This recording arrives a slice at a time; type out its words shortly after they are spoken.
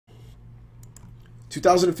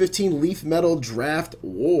2015 Leaf Metal Draft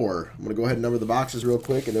War. I'm going to go ahead and number the boxes real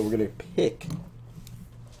quick, and then we're going to pick.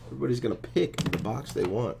 Everybody's going to pick the box they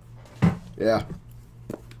want. Yeah.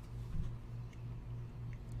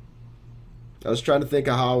 I was trying to think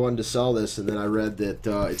of how I wanted to sell this, and then I read that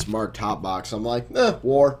it's marked top box. I'm like,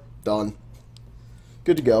 war, done.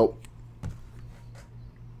 Good to go.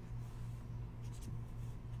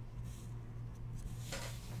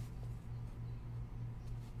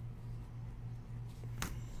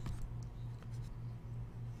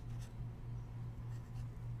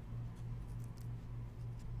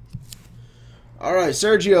 All right,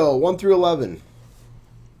 Sergio, 1 through 11.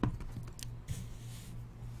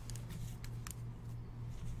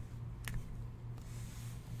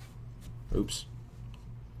 Oops.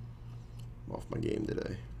 I'm off my game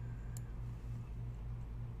today.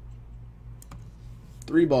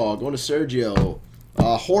 3 ball, going to Sergio.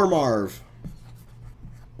 Hormarv.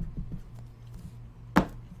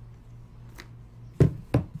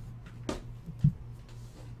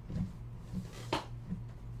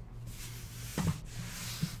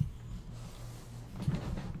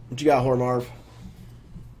 What you got, Hormarv?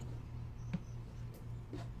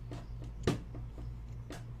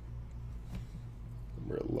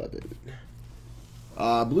 Number 11.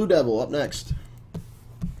 Blue Devil up next.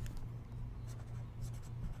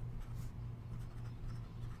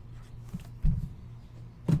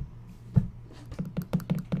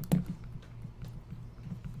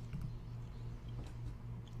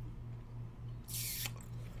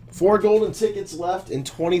 Four golden tickets left in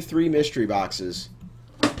 23 mystery boxes.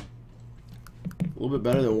 A little bit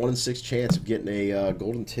better than 1 in 6 chance of getting a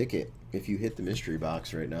golden ticket if you hit the mystery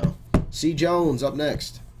box right now. C. Jones up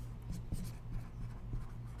next.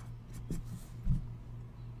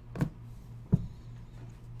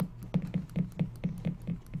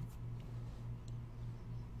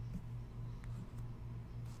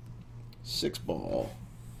 Six ball.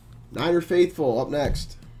 Niner Faithful up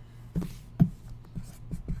next.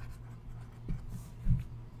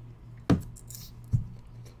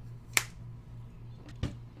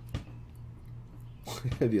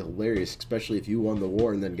 That'd be hilarious, especially if you won the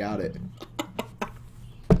war and then got it.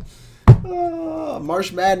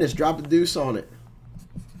 March Madness, drop a deuce on it.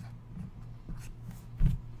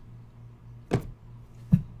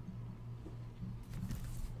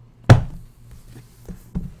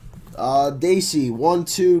 Daisy, 1,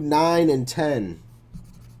 2, 9, and 10.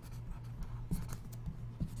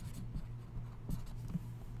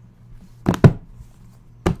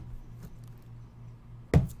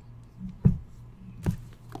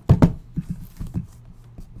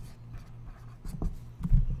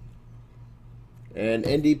 And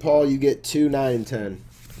ND Paul, you get 2, 9, and 10.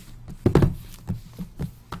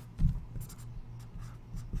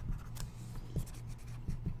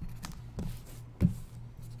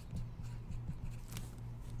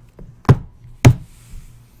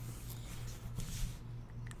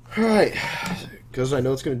 All right, because I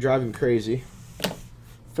know it's going to drive him crazy.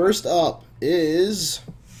 First up is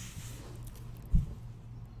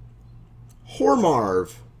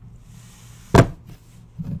Hormarv.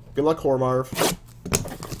 Good luck, Hormarv.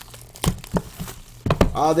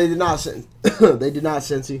 They did not send. They did not,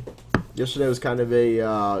 Cincy. Yesterday was kind of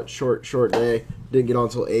a short day. Didn't get on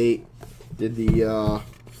until 8. Did the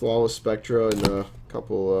Flawless Spectra and a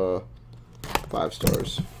couple 5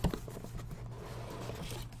 stars.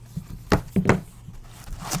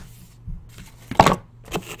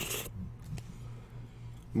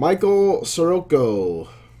 Michael Soroka,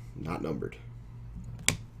 not numbered.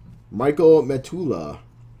 Michael Metula,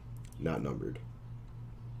 not numbered.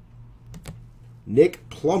 Nick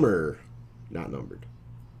Plummer, not numbered.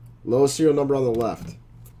 Lowest serial number on the left.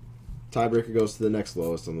 Tiebreaker goes to the next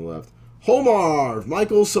lowest on the left. Homarv,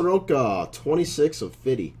 Michael Soroka, 26 of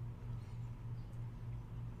 50.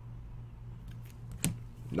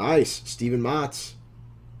 Nice. Steven Matz.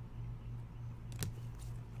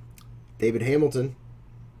 David Hamilton.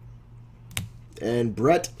 And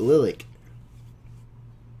Brett Lillick.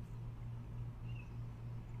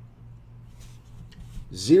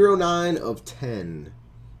 09 of 10.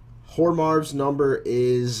 Hormarv's number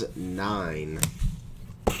is 9.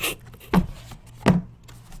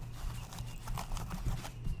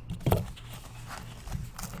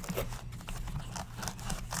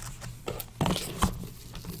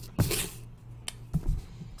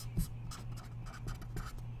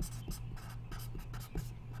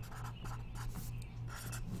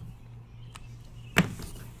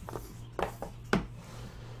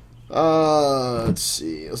 Let's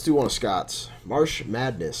see. Let's do one of Scott's. March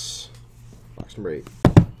Madness. Box number 8.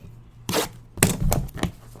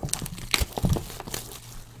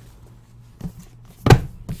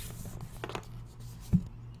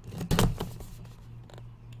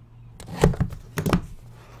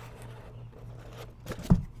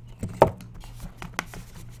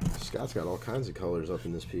 it's got all kinds of colors up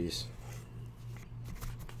in this piece.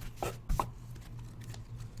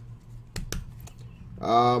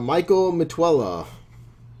 Michael Mituela.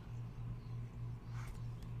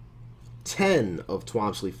 10 of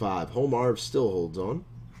Twomsley 5. Home Arv still holds on.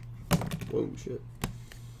 Whoa, shit.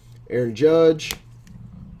 Aaron Judge.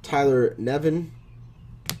 Tyler Nevin.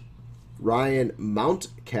 Ryan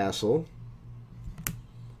Mountcastle.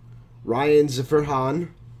 Ryan Zafirhan.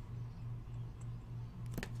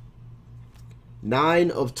 9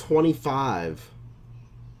 of 25.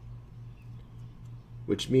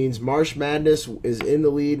 Which means Marsh Madness is in the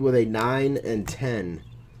lead with a 9 and 10.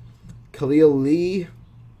 Khalil Lee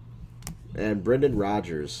and Brendan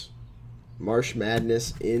Rodgers. Marsh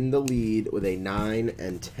Madness in the lead with a 9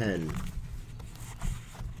 and 10.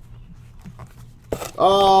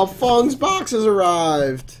 Oh, Fung's box has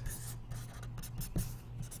arrived.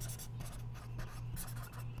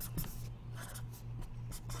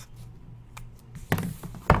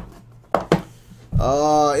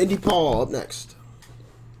 Indy Paul up next.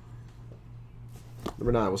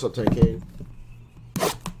 Number 9. What's up, Tank Kane?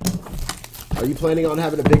 Are you planning on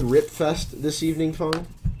having a big rip fest this evening, Fung?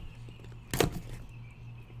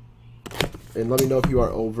 And let me know if you are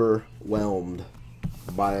overwhelmed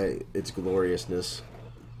by its gloriousness.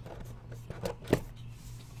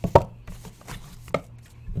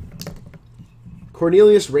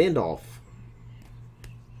 Cornelius Randolph.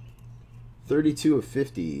 32 of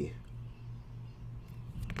 50.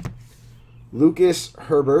 Lucas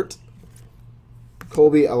Herbert.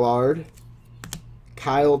 Colby Allard.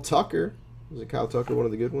 Kyle Tucker. Was it Kyle Tucker, one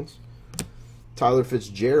of the good ones? Tyler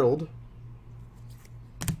Fitzgerald.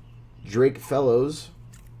 Drake Fellows.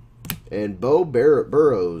 And Bo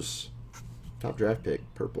Burrows. Top draft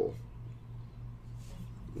pick, purple.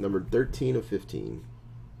 Number 13 of 15.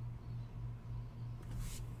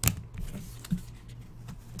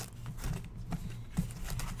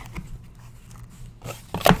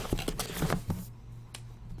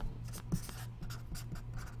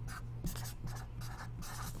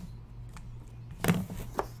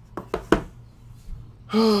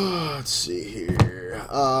 Let's see here.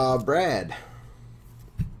 Brad.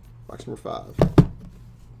 Box number 5.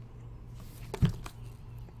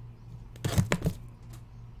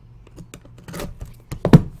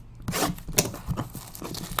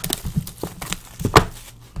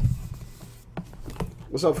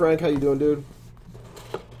 What's up, Frank? How you doing, dude?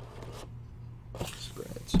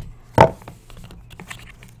 Spreads.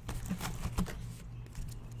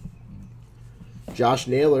 Josh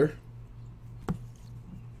Naylor.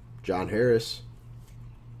 John Harris.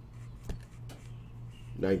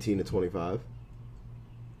 19 to 25.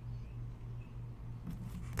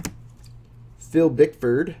 Phil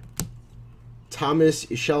Bickford. Thomas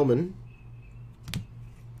Schelman.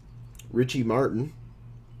 Richie Martin.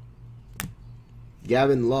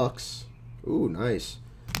 Gavin Lux. Ooh, nice.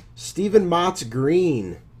 Stephen Motts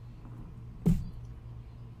Green.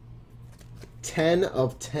 10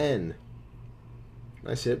 of 10.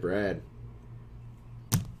 Nice hit, Brad.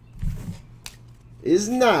 Is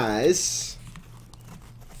nice.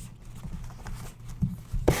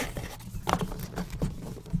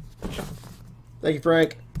 Thank you,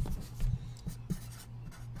 Frank.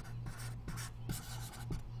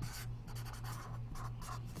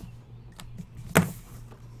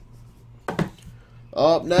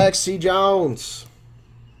 Up next, C. Jones.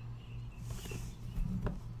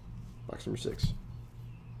 Box number 6.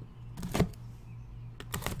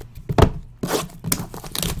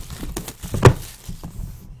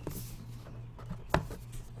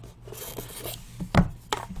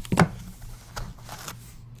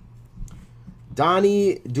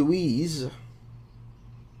 Donnie Deweese.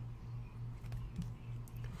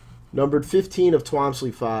 Numbered 15 of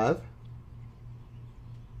Twomsley 5.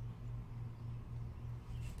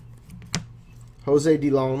 Jose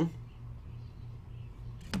DeLong.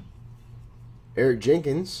 Eric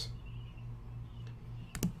Jenkins.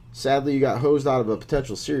 Sadly, you got hosed out of a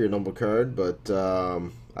potential serial number card, but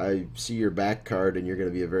I see your back card and you're going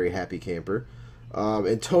to be a very happy camper.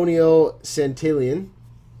 Antonio Santillan.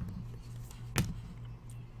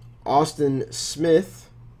 Austin Smith.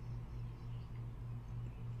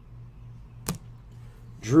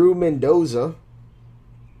 Drew Mendoza.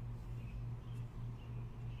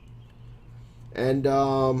 And,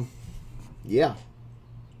 yeah.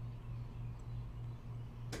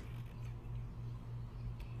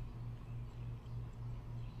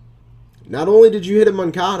 Not only did you hit a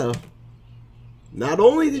Moncada,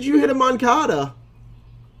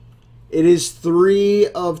 it is 3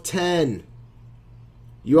 of 10.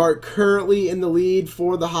 You are currently in the lead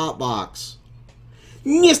for the hot box.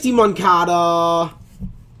 Nasty Moncada.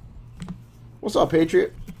 What's up,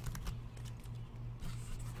 Patriot?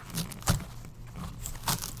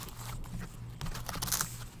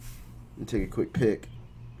 Let me take a quick pick.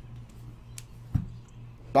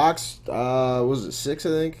 Box, was it 6, I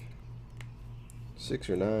think? 6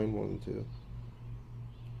 or 9, 1 and 2.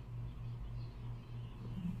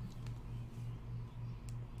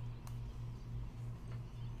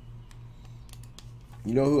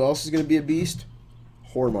 You know who else is going to be a beast?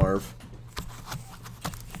 Hormarv.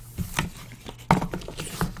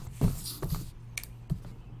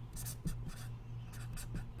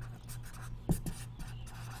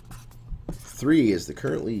 Three is the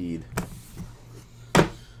current lead.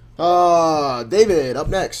 David, up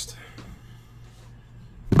next.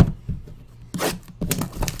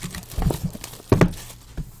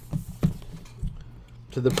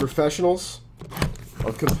 To the professionals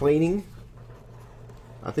of complaining.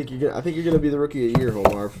 I think you're gonna be the rookie of the year,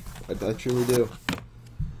 Homarv. I truly do.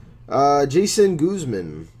 Jason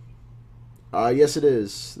Guzman. Yes, it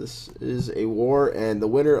is. This is a war, and the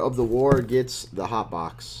winner of the war gets the hot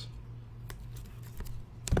box.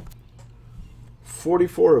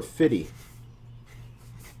 44 of 50.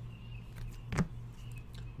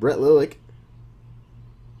 Brett Lillick.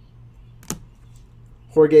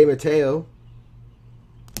 Jorge Mateo.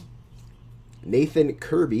 Nathan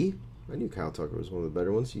Kirby. I knew Kyle Tucker was one of the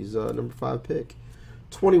better ones. He's number 5 pick.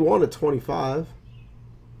 21 of 25.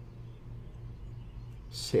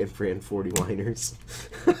 San Fran 49ers.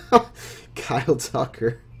 Kyle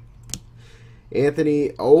Tucker.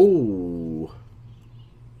 Anthony. Oh.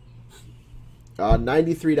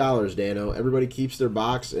 $93, Dano. Everybody keeps their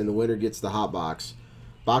box, and the winner gets the hot box.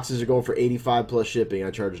 Boxes are going for 85 plus shipping. I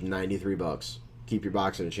charge 93 bucks. Keep your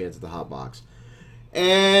box and a chance at the hot box.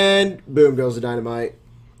 And boom goes the dynamite.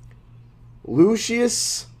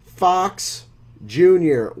 Lucius Fox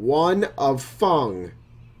Jr. 1 of Fung.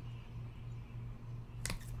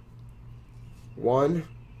 1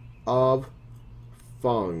 of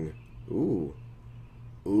Fung. Ooh.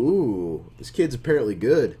 Ooh. This kid's apparently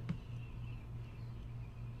good.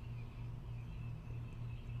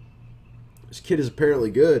 This kid is apparently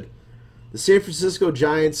good. The San Francisco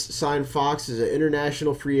Giants signed Fox as an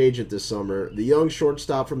international free agent this summer. The young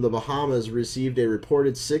shortstop from the Bahamas received a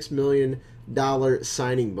reported $6 million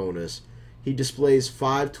signing bonus. He displays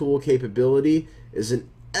 5-tool capability, is an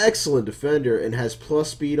excellent defender, and has plus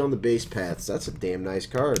speed on the base paths. That's a damn nice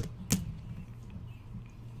card.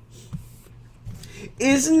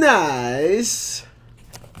 Is nice.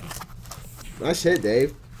 Nice hit,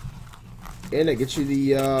 Dave. And I get you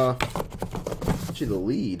the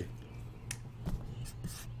lead.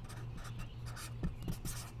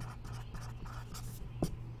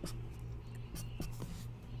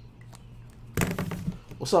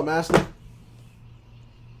 What's up, Master?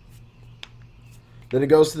 Then it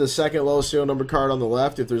goes to the second lowest serial number card on the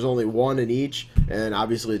left. If there's only one in each, and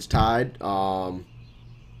obviously it's tied, then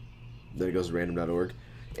it goes to random.org.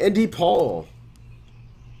 Andy Paul.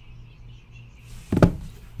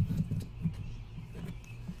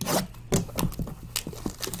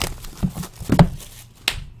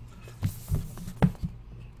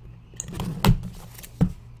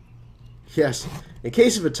 Yes. In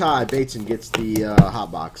case of a tie, Bateson gets the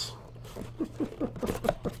hot box.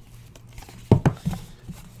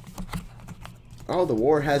 Oh, the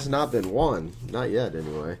war has not been won. Not yet,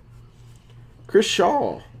 anyway. Chris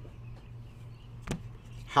Shaw.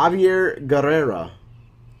 Javier Guerrera.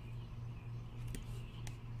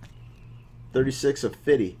 36 of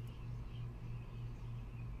 50.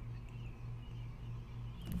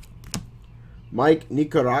 Mike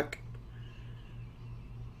Nikorak.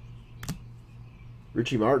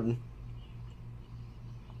 Richie Martin.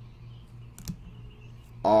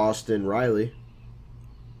 Austin Riley.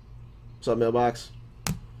 What's up, mailbox?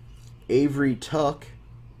 Avery Tuck.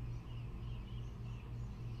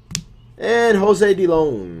 And Jose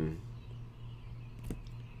DeLone.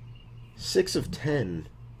 6 of 10.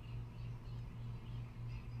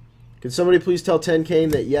 Can somebody please tell 10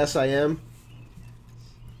 Kane that yes, I am?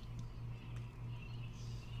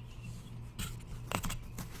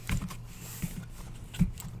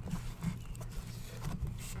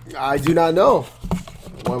 I do not know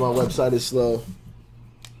why my website is slow.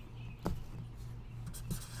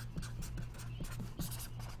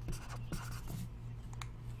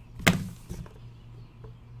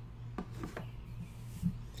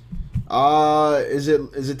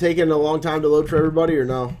 Is it taking a long time to load for everybody or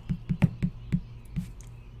no?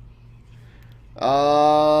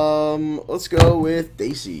 Let's go with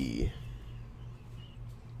Daisy.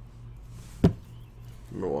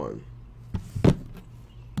 Number 1.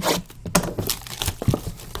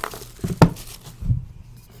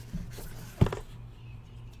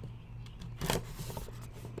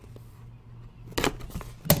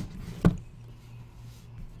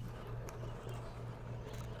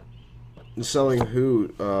 selling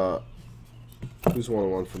who? Who's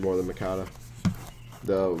 101 for more than Mikata?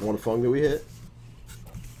 The one Fung that we hit?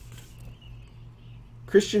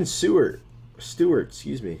 Christian Stewart,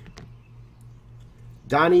 excuse me.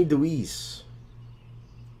 Donnie DeWeese.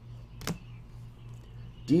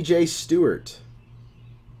 DJ Stewart.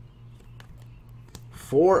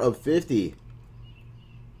 4 of 50.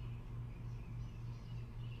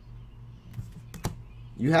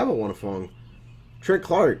 You have a one Fung. Trent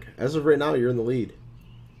Clark. As of right now, you're in the lead.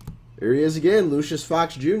 There he is again, Lucius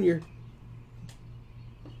Fox Jr.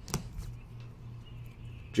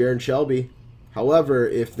 Jaron Shelby. However,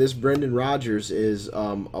 if this Brendan Rodgers is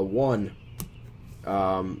a 1,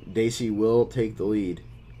 Dacey will take the lead.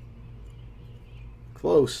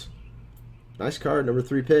 Close. Nice card, number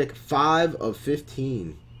 3 pick. 5 of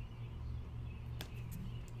 15.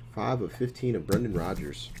 5 of 15 of Brendan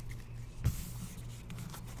Rodgers.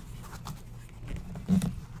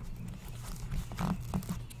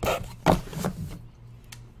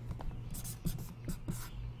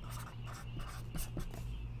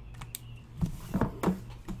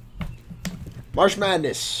 March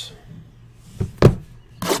Madness.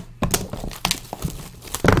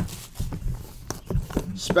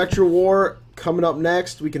 Spectra War coming up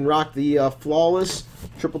next. We can rock the Flawless.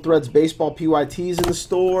 Triple Threads Baseball PYTs in the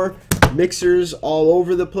store. Mixers all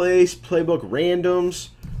over the place. Playbook randoms.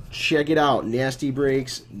 Check it out.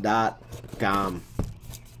 NastyBreaks.com.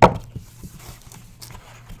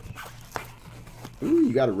 Ooh,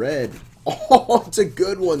 you got a red. Oh, it's a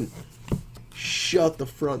good one. Shut the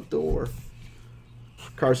front door.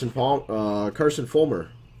 Carson Fulmer,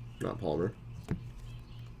 not Palmer.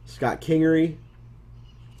 Scott Kingery.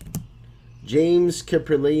 James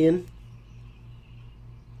Kaprielian.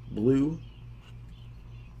 Blue.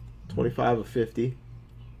 25 of 50.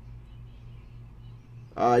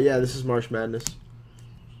 Yeah, this is March Madness.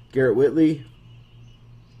 Garrett Whitley.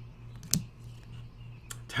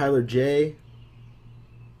 Tyler J.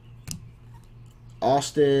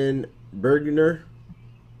 Austin Bergener.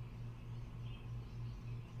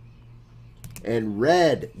 And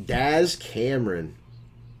red, Daz Cameron.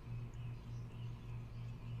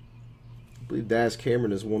 I believe Daz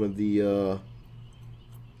Cameron is one of the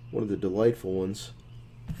delightful ones.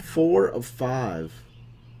 4 of 5.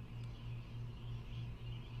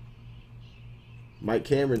 Mike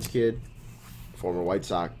Cameron's kid, former White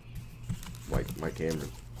Sox. Mike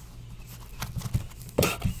Cameron.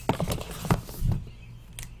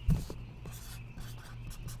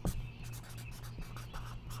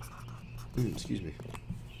 Excuse me.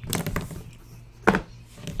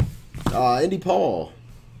 Indy Paul.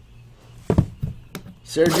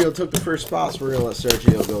 Sergio took the first spot, so we're going to let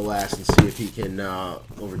Sergio go last and see if he can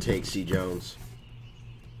overtake C. Jones.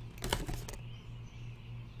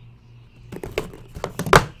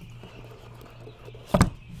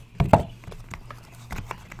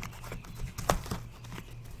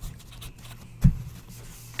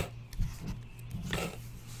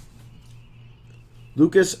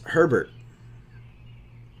 Lucas Herbert.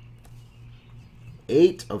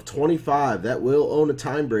 8 of 25. That will own a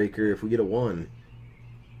tiebreaker if we get a 1.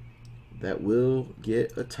 That will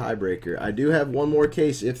get a tiebreaker. I do have one more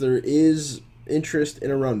case if there is interest in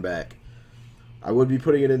a run back. I would be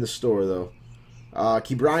putting it in the store, though.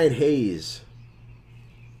 Ke'Bryan Hayes.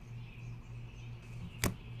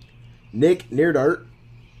 Nick Neerdart.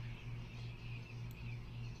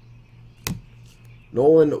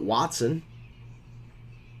 Nolan Watson.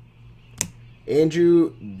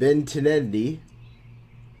 Andrew Benintendi.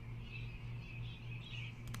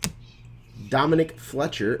 Dominic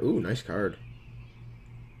Fletcher. Ooh, nice card.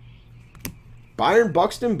 Byron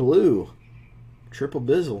Buxton Blue. Triple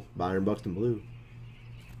Bizzle. Byron Buxton Blue.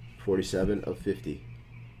 47 of 50.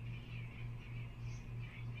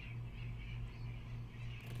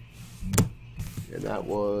 And that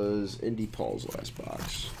was Indy Paul's last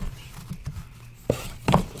box.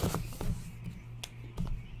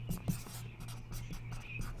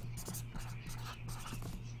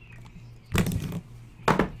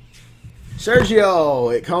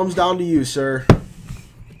 Sergio, it comes down to you, sir.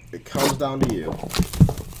 It comes down to you.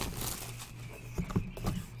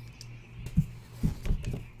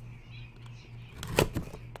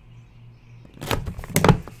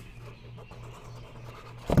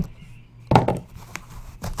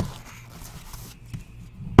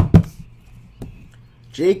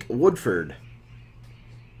 Jake Woodford.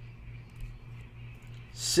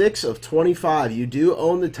 6 of 25. You do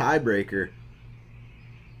own the tiebreaker.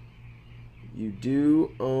 You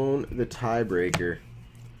do own the tiebreaker.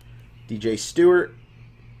 DJ Stewart.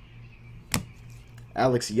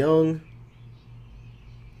 Alex Young.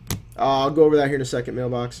 I'll go over that here in a second,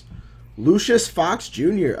 mailbox. Lucius Fox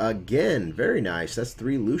Jr. again. Very nice. That's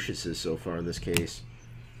 3 Luciuses so far in this case.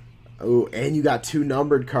 Oh, and you got 2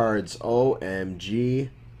 numbered cards.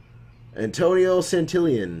 OMG. Antonio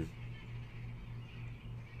Santillan.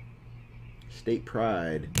 State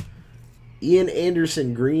Pride. Ian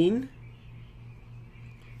Anderson green.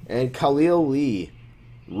 And Khalil Lee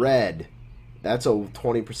red. That's a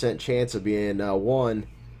 20% chance of being 1.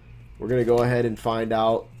 We're going to go ahead and find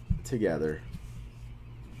out together.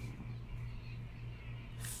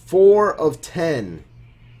 4 of 10.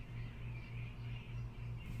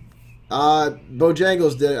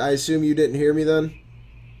 Bojangles, I assume you didn't hear me then?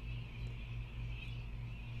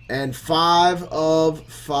 And 5 of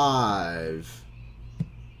 5.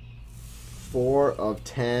 4 of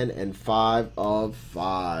 10 and 5 of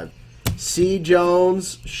 5. C.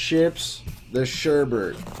 Jones ships the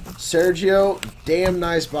Sherbert. Sergio, damn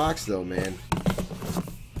nice box though, man.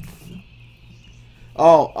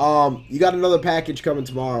 Oh, you got another package coming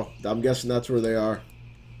tomorrow. I'm guessing that's where they are.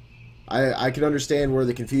 I can understand where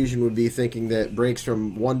the confusion would be, thinking that breaks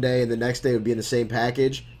from one day and the next day would be in the same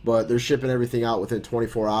package, but they're shipping everything out within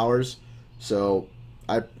 24 hours. So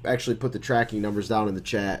I actually put the tracking numbers down in the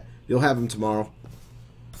chat. You'll have them tomorrow.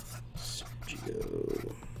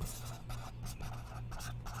 Sergio.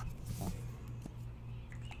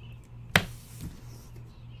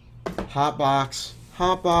 Hot box.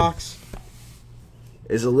 Hot box.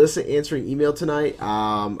 Is Alyssa answering email tonight?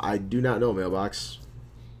 I do not know, mailbox.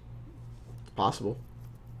 It's possible.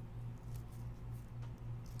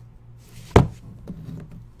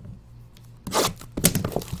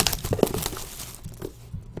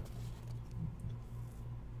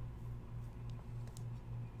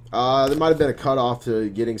 There might have been a cutoff to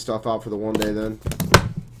getting stuff out for the one day then.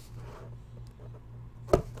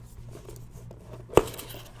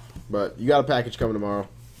 But you got a package coming tomorrow.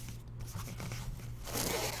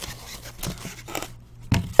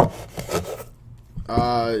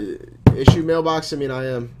 Issue mailbox? I mean, I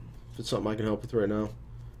am. If it's something I can help with right now.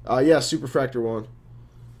 Yeah, Superfractor 1.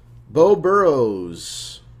 Bo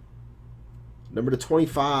Burrows. Number to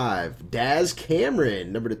 25. Daz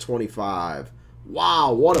Cameron. Number to 25.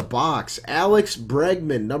 Wow, what a box. Alex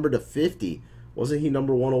Bregman. Number to 50. Wasn't he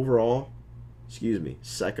number 1 overall? Excuse me.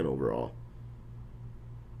 2nd overall.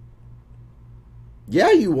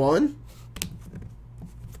 Yeah, you won.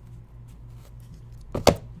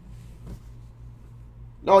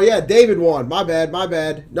 Oh, yeah, David won. My bad, my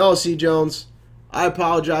bad. No, C. Jones. I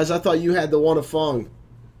apologize. I thought you had the one of Fung.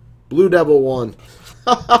 Blue Devil won.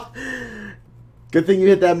 Good thing you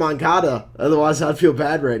hit that Moncada. Otherwise, I'd feel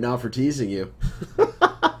bad right now for teasing you.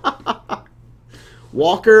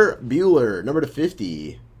 Walker Bueller, number to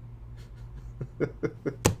 50.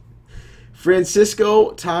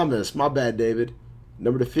 Francisco Thomas. My bad, David.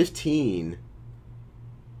 Number to 15.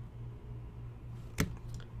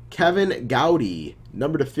 Kevin Gowdy.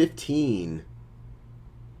 Number to 15.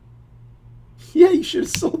 Yeah, you should have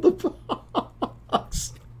sold the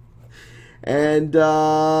box. And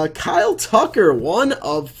Kyle Tucker, 1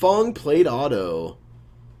 of Fung Plate Auto.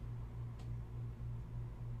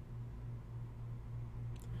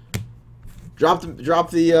 Drop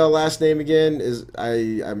the last name again.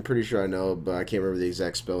 I'm pretty sure I know, but I can't remember the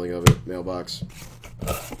exact spelling of it. Mailbox.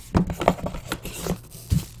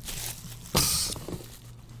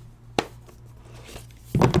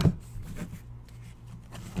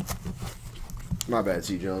 My bad,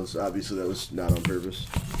 C. Jones. Obviously, that was not on purpose.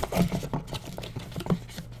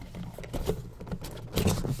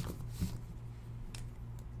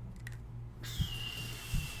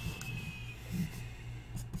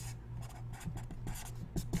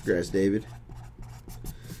 Congrats, David.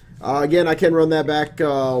 Again, I can run that back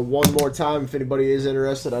one more time if anybody is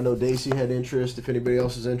interested. I know Daisy had interest. If anybody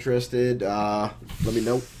else is interested, let me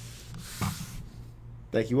know.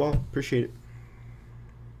 Thank you all. Appreciate it.